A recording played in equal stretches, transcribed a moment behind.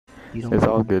You don't It's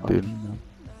all know good, what dude. you know.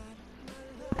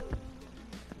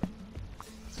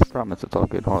 I promise it's all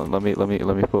good. Hold on, let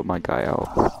me put my guy out.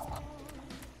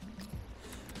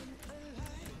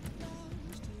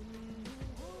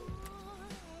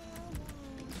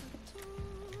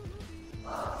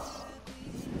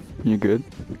 You good?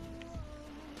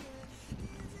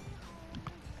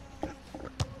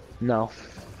 No.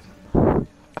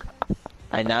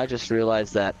 I now just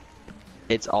realized that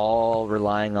it's all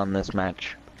relying on this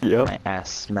match. Yep. My ass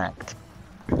smacked.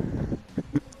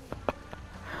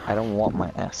 I don't want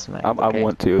my ass smacked. I Okay?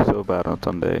 want to so bad on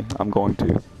Sunday. I'm going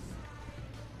to.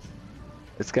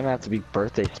 It's gonna have to be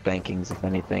birthday spankings, if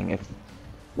anything. If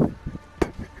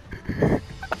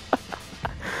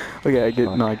Okay, I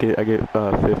get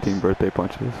 15 birthday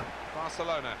punches.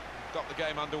 Barcelona got the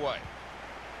game underway.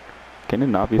 Can it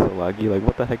not be so laggy? Like,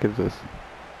 what the heck is this?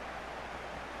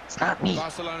 It's not me.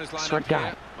 Barcelona's Swear to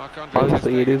God.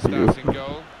 Obviously it is you.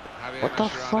 What the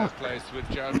fuck? Plays with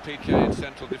Gerard Piqué in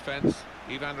central defence.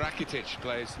 Ivan Rakitic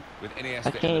plays with Iniesta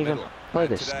I can't in the even middle. play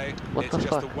And this. today, What it's the just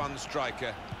fuck? the one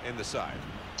striker in the side.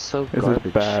 So This garbage.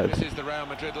 is bad. This is the Real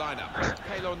Madrid lineup.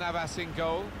 Keylor Navas in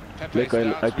goal. Pepe Look, I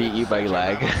starts beat with you by Sergio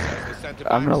lag. Ramos as the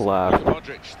centre I'm gonna backs. laugh. Luka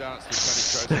Modric starts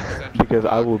with Toni Kroos in the centre Because of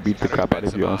the I will park. beat the Karim crap out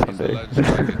of you on Benzema is the Sunday. lone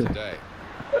striker today.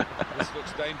 This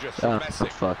looks dangerous from Ah, Messi.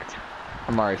 fucked.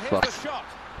 I'm already Here's fucked. the shot.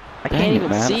 I Dang can't it, even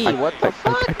man. see. What the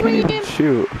fuck? I What can't do you even mean?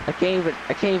 shoot. I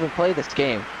can't even play this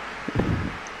game.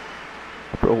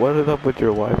 Bro, what is up with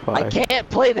your Wi-Fi? I can't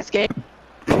play this game.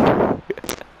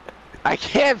 I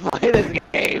can't play this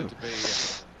game. To be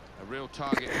a real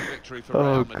target for victory for Oh,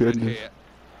 Real Madrid goodness. here.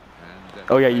 And,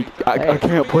 Oh yeah, I Hey.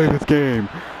 can't play this game.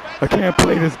 I can't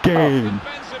play this game.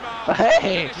 Benzema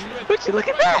Hey, finished with would you look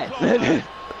at that? It's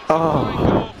a Oh. fine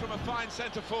goal from a fine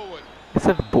centre forward. It's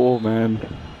a bull, man.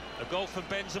 A goal from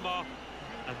Benzema,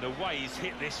 and the way he's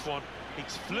hit this one, he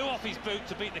flew off his boot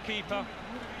to beat the keeper.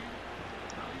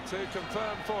 To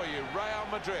confirm for you, Real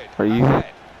Madrid Are you ahead.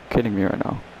 kidding me right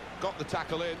now? Got the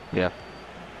tackle in. Yeah.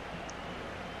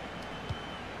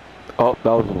 Oh,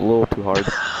 that was a little too hard.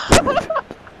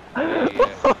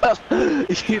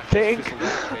 You think?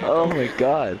 Oh my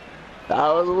god. That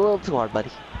was a little too hard, buddy.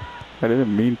 I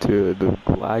didn't mean to. The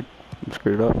lag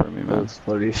screwed it up for me, man. That's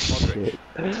funny as shit.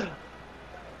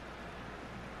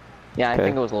 Yeah, I Okay.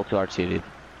 think it was a little too hard too, dude.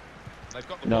 They've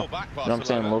got the No, ball back, you know what I'm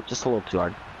saying? Barcelona. Just a little too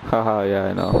hard. Haha, yeah,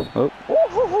 I know. Oh,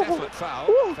 Definite foul.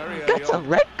 Ooh, Very early that's a on.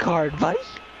 red card, buddy.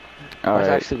 I'd alright.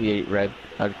 actually be red.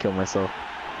 I'd kill myself.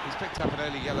 He's picked up an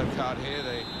early yellow card here.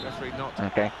 The referee not.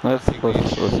 Okay. Let's nothing the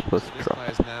issue. let's This try.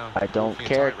 player's now I don't walking a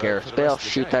care, tightrope Gareth for the Bale. rest of the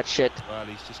Shoot game. that shit. Well,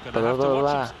 he's just going Blah, to have blah, to blah,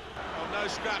 watch blah. him. Oh, no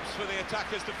scraps for the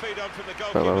attackers to feed on from the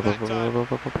Blah, goalkeeper blah, that blah, time. blah,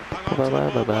 blah, blah, Hung blah, on to blah,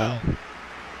 the blah, ball blah. well.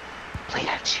 Play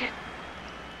that shit.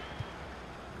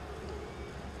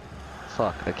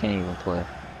 Fuck, I can't even play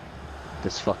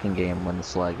this fucking game when the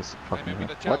slag is fucking Maybe here.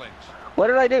 with a What? challenge. What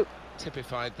did I do?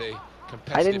 Typified the I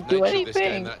competitive didn't do nature of this game,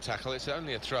 anything. that tackle. It's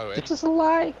only a throw in. It's just a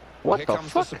lie. What Here the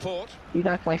comes fuck? the support. You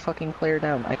knocked my fucking player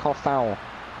down. I call foul.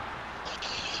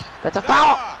 That's a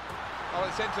foul! Ah! Oh,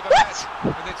 it's into the What? net,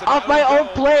 and it's an Off my own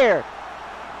goal. player!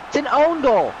 It's an own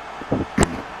goal!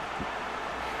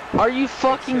 Are you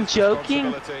fucking It's his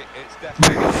joking? responsibility. It's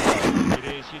definitely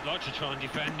It is. You'd like to try and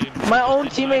defend him. My Just own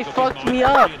didn't teammate make his fucked mind me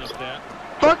up. being there.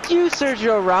 Fuck you,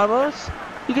 Sergio Ramos!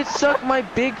 You could suck my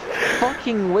big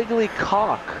fucking wiggly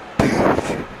cock.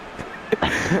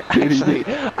 Actually,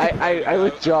 I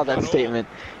withdraw that statement.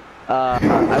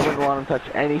 I wouldn't want him to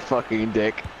touch any fucking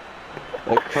dick.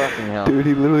 Like fucking hell. Dude,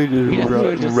 he literally He just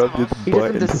doesn't rubbed his He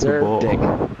butt doesn't into the deserve ball.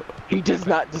 dick. He does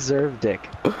not deserve dick.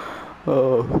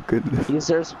 Oh goodness. He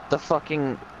deserves the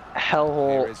fucking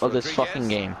hellhole of this fucking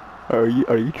game. Are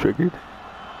you triggered?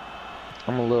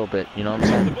 I'm a little bit, you know what I'm the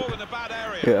saying? ball in a bad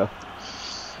area. Yeah.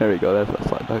 There we go. That's a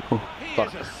slide tackle. He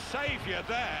Fuck. is a saviour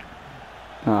there.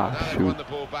 Ah Now they've won shoot. the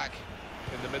ball back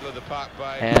in the middle of the park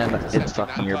by And it's intercepting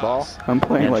fucking that your ball. pass. I'm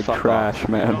playing And like fuck trash,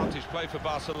 man. Advantage play for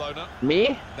Barcelona.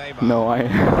 Me? Neymar. No, I.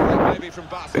 Maybe from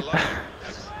Barcelona.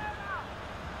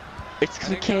 It's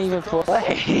 'cause I can't even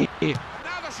play.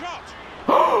 Now the shot.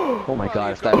 Oh my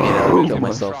god, if that made it, I would kill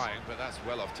myself. Trying, but that's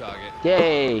well off target.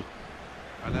 Yay!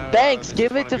 I know, Thanks, this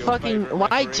give is it one to of your fucking favourite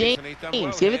why referees, James? and he's done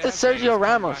well Give it to here. He's Sergio come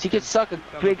Ramos. back He could and suck a done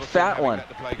the big booking, fat having one. let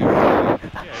the play go early.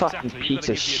 Yeah, Fucking exactly. piece of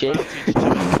You've shit. got to give the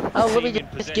advantage to Oh, let me being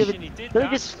in just give possession. He it. did Let me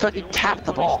that, just but fucking he tap also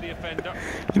the ball. punished the offender.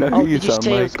 You know Oh, who you did you sound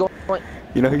say it was like? going?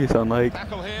 You know who you sound like?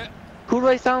 Tackle here. Who do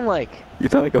I sound like? You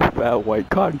sound like a fat white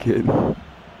cod kid.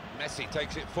 Messi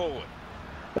takes it forward.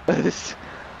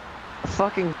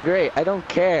 Fucking great. I don't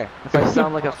care if I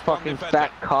sound like a fucking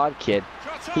fat cod kid.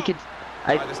 Shots He up. could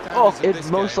It'd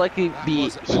most likely be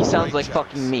he sounds like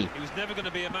fucking me. He was never going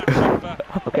to be a match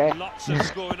Okay. Lots of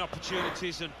scoring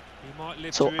opportunities, and he might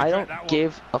live So to I regret don't that one.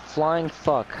 give a flying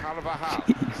fuck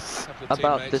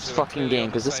about this fucking game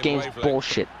because this game's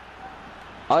bullshit.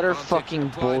 Utter fucking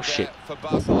bullshit.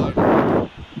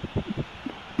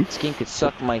 This game could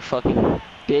suck my fucking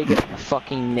big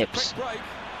fucking nips.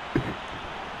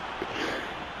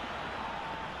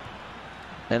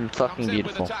 And fucking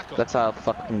beautiful. That's how a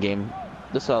fucking game.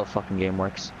 This is how a fucking game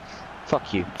works.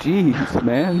 Fuck you. Jeez,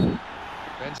 man.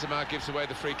 Benzema gives away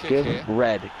the free kick Give here.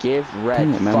 red. Give red.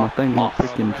 Dang it, man, my Fuck thing off.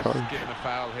 won't freaking Ref's charge. given a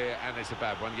foul here, and it's a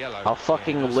bad one. Yellow. I'll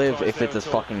fucking live if it's a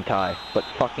fucking tie. But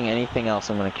fucking anything else,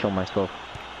 I'm gonna kill myself.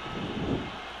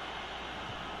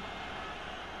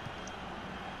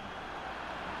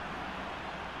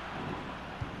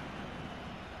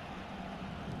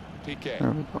 PK. There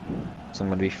we go. So I'm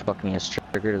gonna be fucking as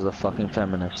triggered as a fucking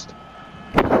feminist.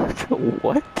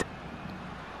 What?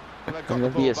 Well, I'm gonna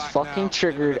be as fucking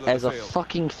triggered as a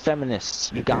fucking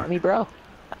feminist. You got me, bro?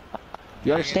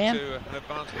 You understand?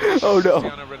 Oh no.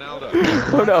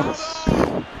 Oh no.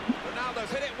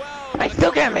 Ronaldo's hit it well, I but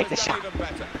still the can't make goalkeeper's the shot. even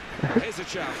better. Here's a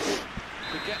chance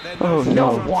to get their Oh, nose You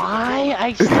know no. why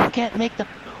I still can't make the...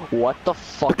 What the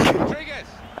fuck? Rodriguez.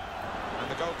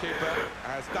 And the goalkeeper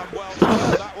has done well to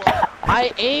hold that one.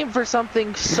 I aim for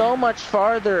something so much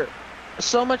farther,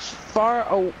 so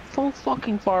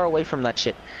fucking far away from that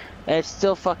shit, and it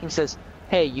still fucking says,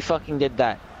 "Hey, you fucking did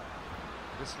that."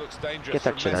 This looks dangerous. Get that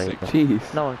from shit out of Messi. here.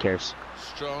 Jeez. No one cares.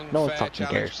 Strong, No one fair fucking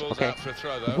challenge, cares, falls okay? out for a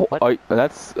throw though. What? Oh,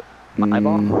 that's.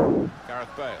 Eyeball? Gareth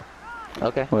Bale.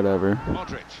 Okay, Whatever.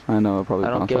 Modric. I know it probably I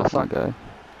don't bounced give a off my fuck. guy.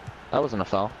 that wasn't a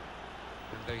foul.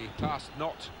 And the pass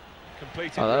not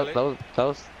completed. Oh, really. that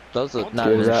was not an Give that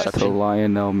to interception.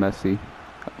 Lionel Messi.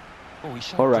 Oh, he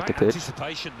showed Or great Rakitic.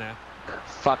 anticipation there.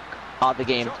 Fuck out the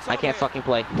game. I can't fucking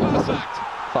play. Class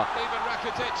act. Fuck. Even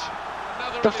Rakitic.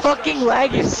 Another The fucking illustration lag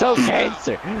of his is so class.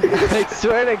 cancer. I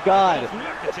swear to God.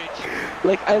 Rakitic.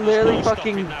 Like, I literally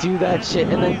fucking do that shit,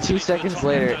 and then 2 seconds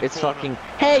later, it's fucking,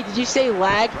 hey, did you say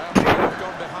lag? Real Madrid have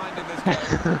gone behind in this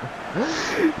game.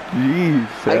 Jeez,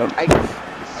 Sam. And the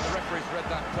referee's read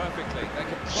that perfectly. They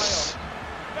can play on.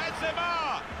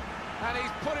 Benzema! And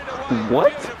he's put it away What?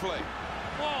 beautifully.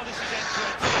 Oh, this is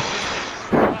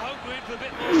excellent. I hope we're in for a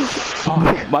bit more.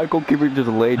 Fuck. My goalkeeper just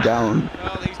laid down.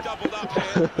 Well, he's doubled up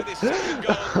here with his second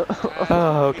goal.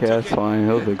 Oh, okay, He took that's it fine.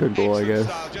 That was a good goal, I excellent guess.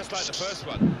 style, just like the first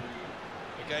one.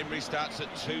 The game restarts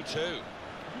at 2-2.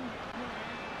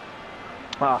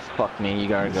 Oh, fuck me, you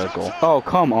gotta go goal. Oh,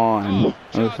 come on.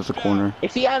 Oh, this is a corner.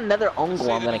 If he had another own See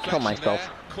goal, I'm the gonna kill deflection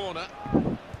myself. there.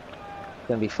 Corner.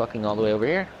 Gonna be fucking all the way over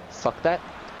here. Fuck that.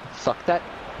 Fuck that.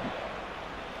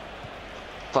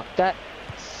 Fuck that.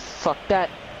 Fuck that.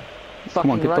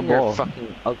 Fucking on, get the run your ball.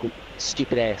 fucking ugly,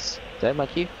 stupid ass. Did I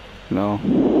make you? No.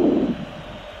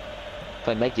 If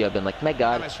I make you, I've been like, my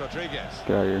god. James Rodriguez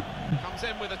Get out of here. comes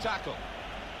in with a tackle.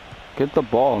 Get the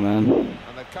ball, man. And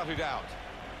they cut it out.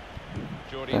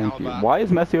 Jordi Thank you. Alba. Why is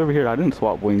Messi over here? I didn't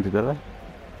swap wings, did I?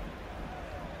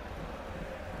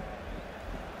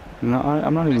 No,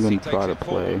 I'm not even Messi gonna try to takes it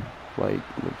play, like,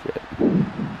 legit.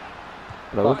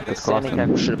 But I look at this Standing crossing.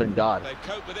 there should have been God. They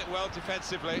cope with it well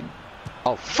defensively.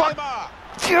 Oh, fuck!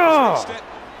 Neymar Yeah! reached it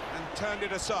and turned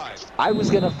it aside. I was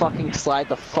gonna fucking slide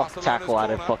the fuck tackle out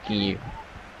of fucking you.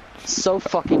 So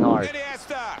fucking hard.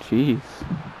 Iniesta. Jeez.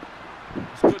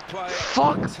 Good play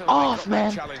Fuck until they off, got that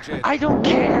man. challenge in. I don't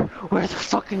care where the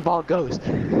fucking ball goes.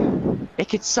 It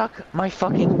could suck my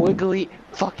fucking wiggly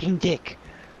fucking dick.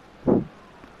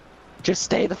 Just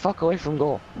stay the fuck away from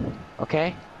goal.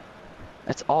 Okay?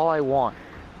 That's all I want.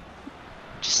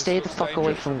 Just This stay the looks fuck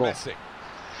away dangerous from for goal. Messi.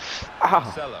 Ow.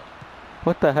 Marcelo.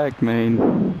 What the heck,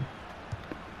 man?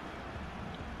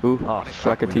 Ooh, Oh, With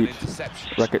an Rakitic.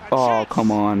 interception. Rakitic. And Oh, shoots.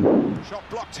 come on. Shot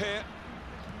blocked here.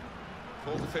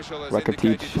 Fourth official has Rakitic.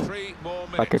 indicated 3 more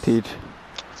minutes. Rakitic.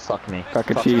 Fuck me. Fuck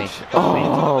me. Rakitic.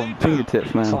 Oh,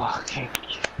 fingertips, man. Fucking.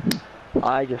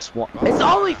 I just want. It's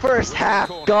only first half.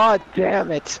 God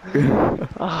damn it.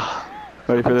 Ah,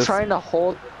 Ready for I'm this? trying to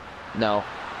hold. No.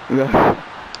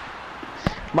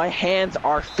 My hands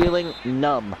are feeling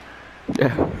numb.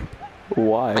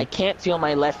 Why? I can't feel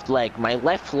my left leg. My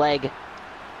left leg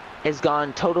has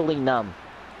gone totally numb.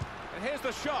 And here's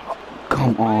the shot.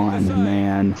 Come on,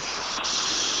 man.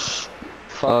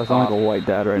 Fuck Oh, I sound like off. a white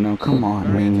dad right now. Come on,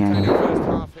 Very entertaining man. first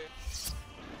half here.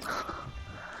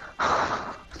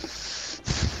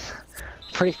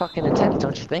 Pretty fucking intense,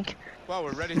 don't you think? Well,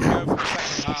 we're ready to go for the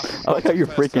second half. I like how you're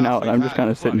First freaking half out, and I'm we've just kind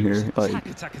of had. sitting here, like.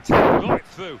 Attack. Got it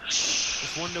through.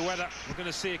 Just wonder whether we're going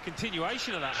to see a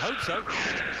continuation of that. Hope so.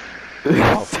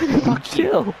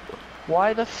 Chill.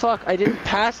 Why the fuck? I didn't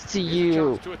pass to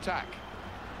you. To attack.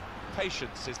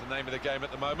 Patience is the name of the game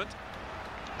at the moment.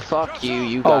 Fuck you.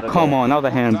 You Oh, got it. come on. Now the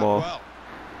handball. Well.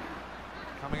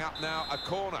 Coming up now, a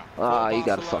corner. Ah, for you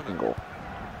got a Barcelona. fucking goal.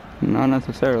 Not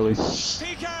necessarily.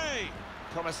 PK!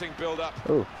 Promising build-up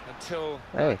Ooh. until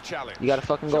Hey, challenge. you got a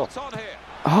fucking goal. Shots on here.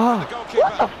 Ah. The goalkeeper.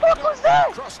 What the fuck was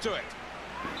that? Cross to it.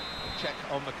 Check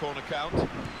on the corner count.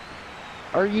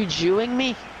 Are you Jewing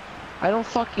me? I don't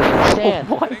fucking understand.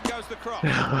 And in goes the cross.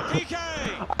 PK!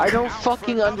 I don't Out for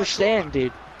fucking another understand, corner.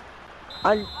 dude.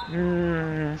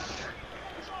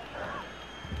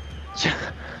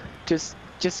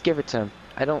 Just give it to him.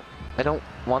 I don't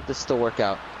want this to work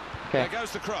out. Okay. There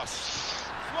goes the cross.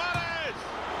 Suarez!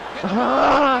 Hit the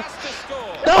Ah! ball, has to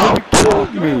score.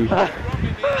 Killed me. Wrong in the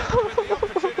end with the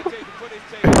opportunity to put his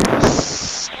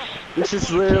team. This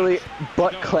is literally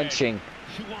butt clenching.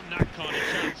 You want that kind of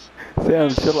chance. Sam,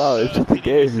 chill out. It's just a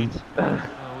game.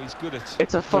 Oh, he's good at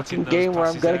It's a fucking those game where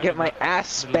I'm passes gonna out get in my the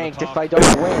ass middle of spanked the if I park.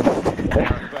 don't win.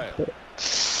 Gareth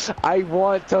Bale. I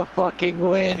want to fucking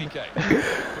win. PK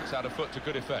puts out a foot to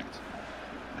good effect.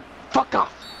 Fuck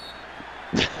off.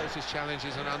 Closest challenge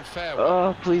is an unfair one.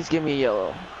 Oh, please give me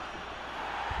yellow.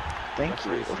 Thank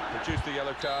you. Referees produced the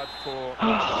yellow card for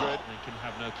Madrid. They can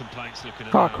have no complaints looking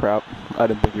at Oh, that. crap. I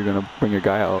didn't think you were going to bring your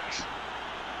guy out.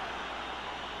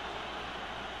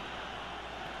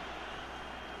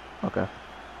 Okay.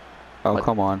 Oh, What?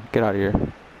 come on. Get out of here.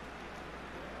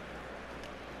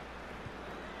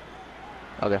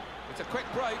 Okay. It's a quick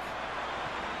break.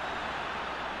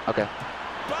 Okay.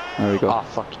 There we go. Oh,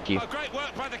 fuck you. Oh, great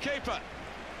work by the keeper.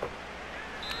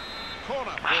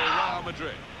 Corner for Real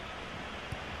Madrid.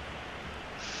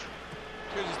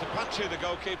 Chooses to punch you, the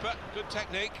goalkeeper. Good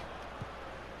technique.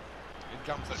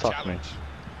 In comes the Fuck me. challenge.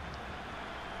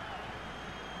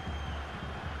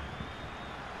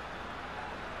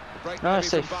 The break No, I maybe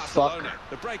say from fuck. Barcelona.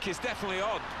 The break is definitely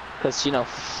on. Because, you know,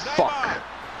 Neymar. fuck.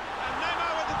 And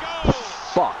Neymar with the goal.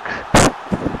 Fuck.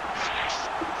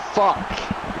 Fuck.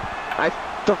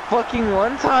 The fucking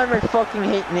one time I fucking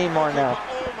hate Neymar now.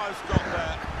 Keeper almost got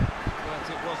there, but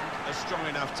it wasn't a strong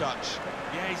enough touch.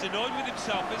 Yeah, he's annoyed with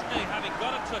himself, isn't he? Having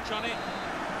got a touch on it,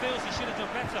 feels he should have done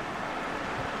better.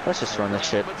 Let's just run this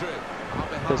shit. Madrid are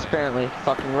behind. Because apparently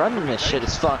fucking running this shit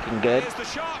is fucking good. Here's the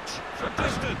shot from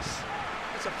distance.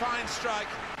 It's a fine strike,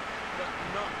 but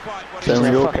not quite what Sam, he's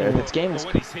are you looking okay? for. This game is...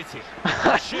 But when he's hit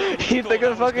it, You think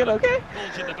I'm fucking okay?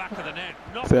 bulge in the back of the net.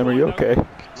 Not Sam, are you quite, though. okay?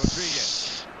 Rodriguez.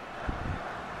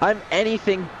 I'm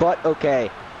anything but okay.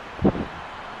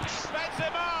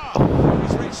 Benzema!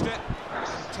 He's reached it,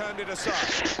 and turned it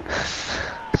aside.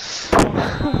 Corner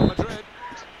for Real Madrid.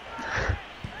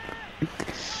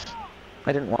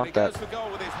 I didn't And he want goes that. for goal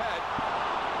with his head.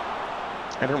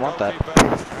 I didn't The want that. goalkeeper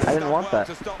has I didn't done want well that.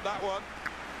 to stop that one.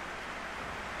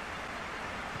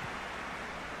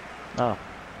 Oh.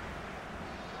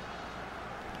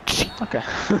 Okay.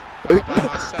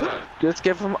 Marcelo. Just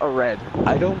give him a red.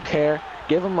 I don't care.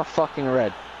 Give him a fucking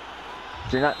red.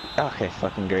 If you're not... Okay,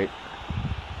 fucking great.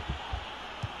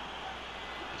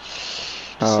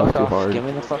 Oh, Suck too off. hard. Give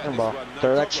me the fucking ball.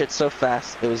 Throw that shit so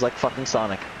fast. It was like fucking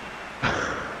Sonic.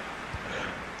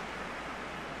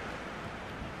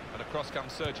 And across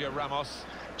comes Sergio Ramos.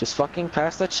 Just fucking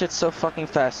pass that shit so fucking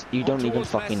fast. You don't even towards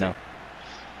fucking Messi. know.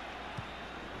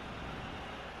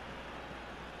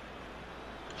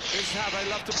 This is how they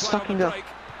love to Just play fucking on the go. break.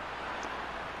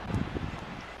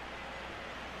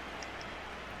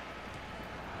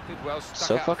 Did well, stuck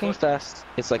So out fucking foot, fast.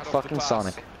 It's like cut off the fucking pass.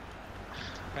 Sonic.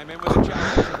 Came in with a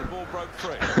challenge and the ball broke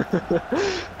free.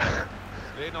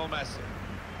 Lionel Messi.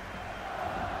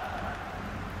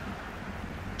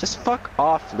 Just fuck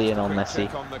off, Lionel Quick Messi.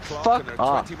 check on the clock, Fuck and there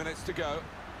are off. 20 minutes to go.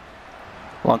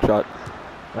 Long shot.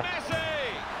 Messi!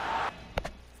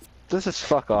 This is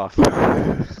fuck off.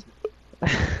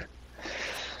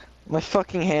 My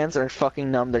fucking hands are fucking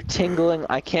numb. They're tingling.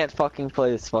 I can't fucking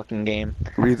play this fucking game.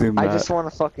 Resume I that. just want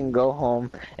to fucking go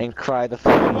home and cry the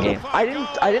fucking game. I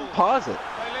didn't pause it.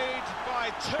 They lead by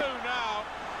 2 now.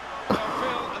 They'll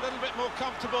feel a little bit more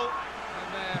comfortable,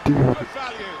 and they're good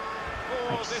value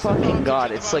for this Fucking advantage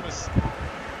god, at it's the like moment.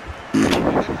 It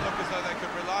didn't look as though they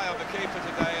could rely on the keeper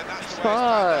today, and that's the way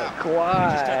it's fuck. turned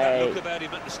He just had that Why? look about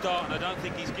him at the start, and I don't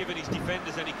think he's given his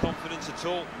defenders any confidence at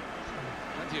all. out.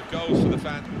 Plenty of goals for the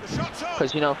fans. The shot's on.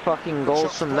 Because you know fucking goals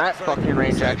Shot's from blocked that very fucking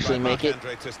range saved actually by make it.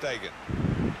 Marc-Andre ter Stegen.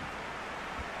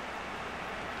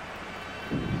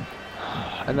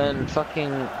 And then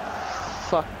fucking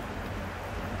fuck.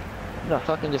 No,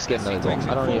 fucking just get another goal.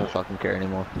 I don't even fucking care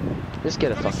anymore. Just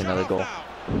get a Got his fucking shot another off goal. now.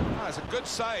 Oh, it's a good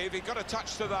save. He got a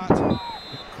touch to that.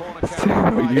 Corner Sam,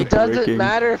 are kick. you It doesn't breaking?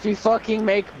 matter if you fucking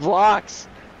make blocks.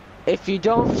 If you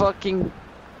don't fucking...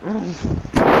 How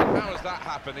has that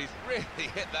happened? He's really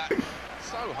hit that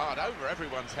so hard over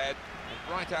everyone's head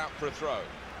and right out for a throw.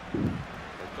 They've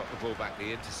got the ball back.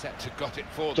 The interceptor got it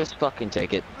for them. Just fucking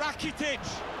take it. Rakitic!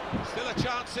 Still a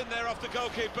chance in there off the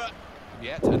goalkeeper.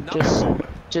 Yet another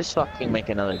Just fucking make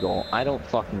another goal. I don't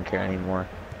fucking care anymore.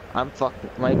 I'm fucking...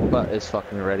 My butt is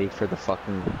fucking ready for the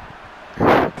fucking...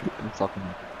 I'm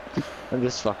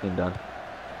just fucking done.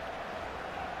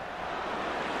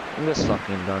 I'm just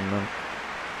fucking done, man.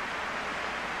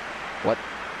 What?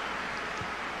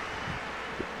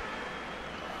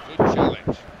 good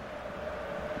challenge.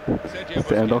 Sergio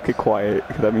Sam, don't get Busquets quiet.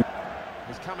 That means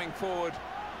is coming forward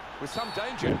with some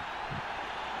danger.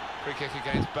 Free kick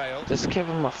against Bale. Just give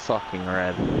him a fucking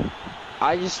red.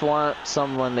 I just want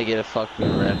someone to get a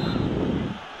fucking red.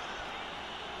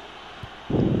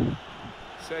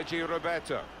 Sergio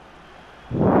Roberto.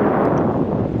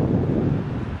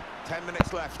 10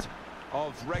 minutes left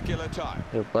of regular time.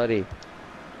 Yo, buddy.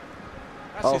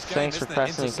 That's Oh, his game, thanks for isn't it?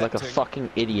 passing me like a Intercepting. fucking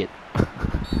idiot.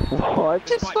 What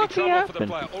This just might be fucking trouble for the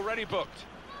happened? player. Already booked.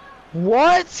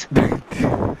 What?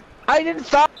 I didn't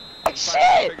stop.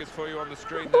 Shit! Figures for you on the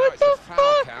screen now. What It's a the foul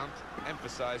fuck? count,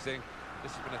 emphasising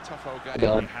this has been a tough old game.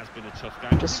 God. It has been a tough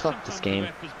game. Just fuck this game. The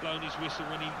ref has blown his whistle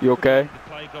when he You okay? let the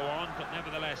play go on, but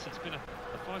nevertheless, it's been a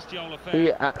feisty old Who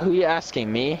affair. who you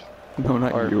asking? Me? no,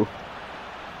 not Or- you.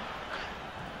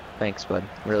 Thanks, bud.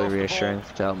 Really Off the reassuring ball.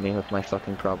 to help me with my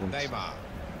fucking problems. Neymar.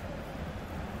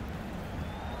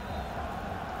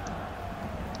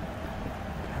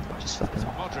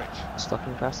 Modric. Just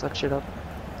fucking pass that shit up.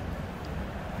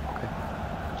 Okay.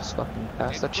 Just fucking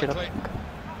pass In that shit up. quickly.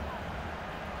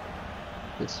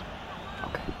 Please.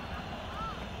 Okay.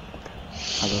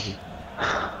 I love you.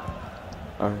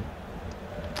 Alright.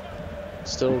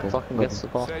 Still Okay, fucking love gets you. the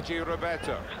ball. Sergio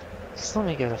Roberto. Just let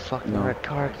me get a fucking No. red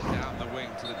card. Down the wing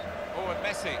to the... Oh, and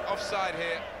Messi offside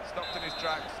here. Stopped in his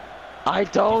tracks. I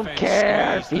don't Defence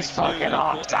care if squeezed, he's they knew fucking they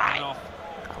caught that offside. one off.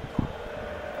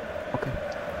 Okay.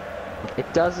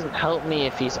 It doesn't help me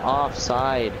if he's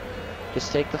offside.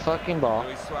 Just take the fucking ball.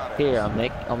 Luis Suarez. Here,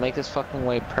 I'll make this fucking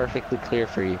way perfectly clear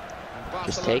for you. And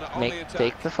Just Barcelona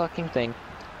take the fucking thing.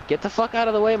 Get the fuck out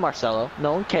of the way, Marcelo.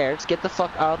 No one cares. Get the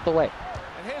fuck out of the way.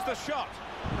 And here's the shot.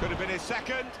 Could have been his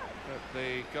second, but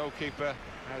the goalkeeper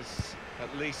has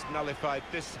at least nullified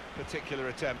this particular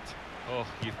attempt. Oh,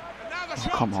 you And now the Oh,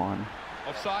 shot. come on.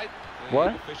 Offside. The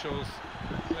What? officials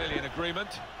clearly in agreement.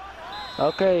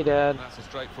 Okay, Dad. And that's a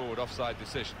straightforward offside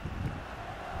decision.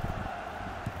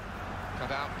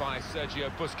 Cut out by Sergio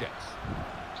Busquets.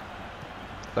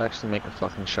 If I actually make a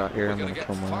fucking shot here, We're I'm going gonna to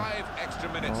get kill my 5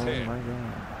 extra minutes Oh here. my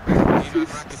god. Ivan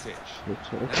Rakitic. Now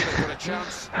they've got a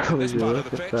chance in Would this you part look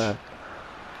of the at pitch. that?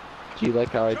 Do you like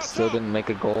how I Shot's still up. didn't make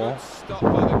a goal? Good stop by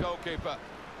the goalkeeper.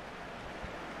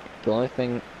 The only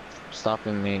thing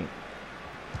stopping me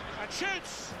And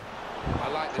shoots. I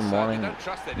like this from side. They wanting don't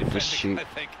trust their to defending, shoot, I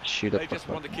think. shoot They up just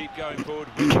the want to keep going forward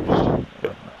with the ball.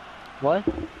 What?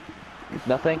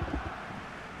 Nothing?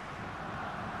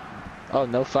 Oh,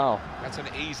 no foul. That's an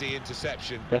easy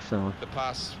interception. Definitely. The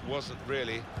pass wasn't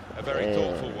really a very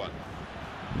thoughtful one.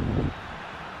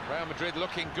 Real Madrid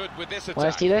looking good with this attack.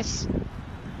 Wanna see this?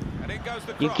 And in goes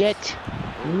the You cross. get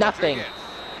nothing. Rodriguez.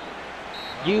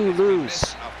 You It's been lose.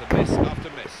 miss after miss after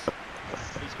miss.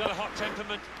 He's got a hot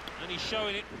temperament, and he's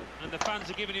showing it, and the fans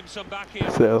are giving him some back here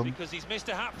Sam. because he's missed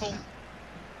a hatful.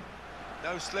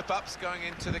 No slip-ups going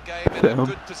into the game in Sam. a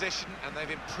good position, and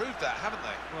they've improved that, haven't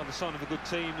they? Well, the sign of a good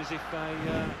team is if they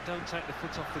don't take the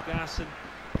foot off the gas and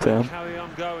Sam. carry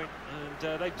on going,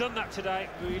 and they've done that today.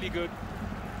 Really good.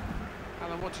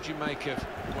 Alan, what did you make of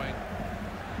Wayne?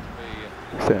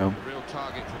 Sam. The real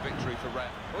target for victory for Real.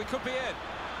 Oh, he could be in.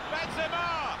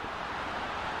 Benzema!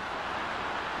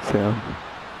 Sam.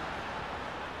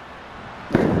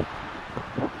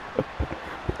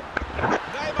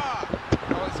 Neymar!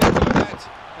 Oh, it's into the net,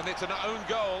 and it's an own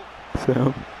goal.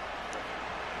 Sam.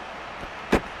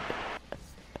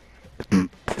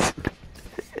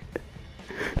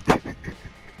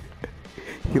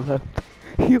 He left.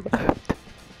 He left.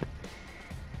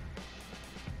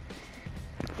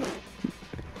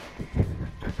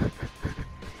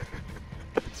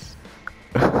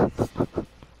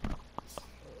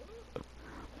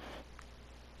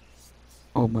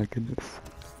 Oh my goodness.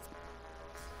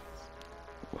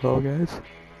 Well, guys,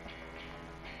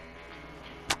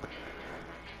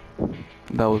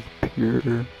 that was pure,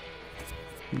 that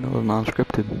was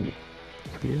non-scripted,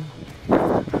 so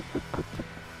yeah.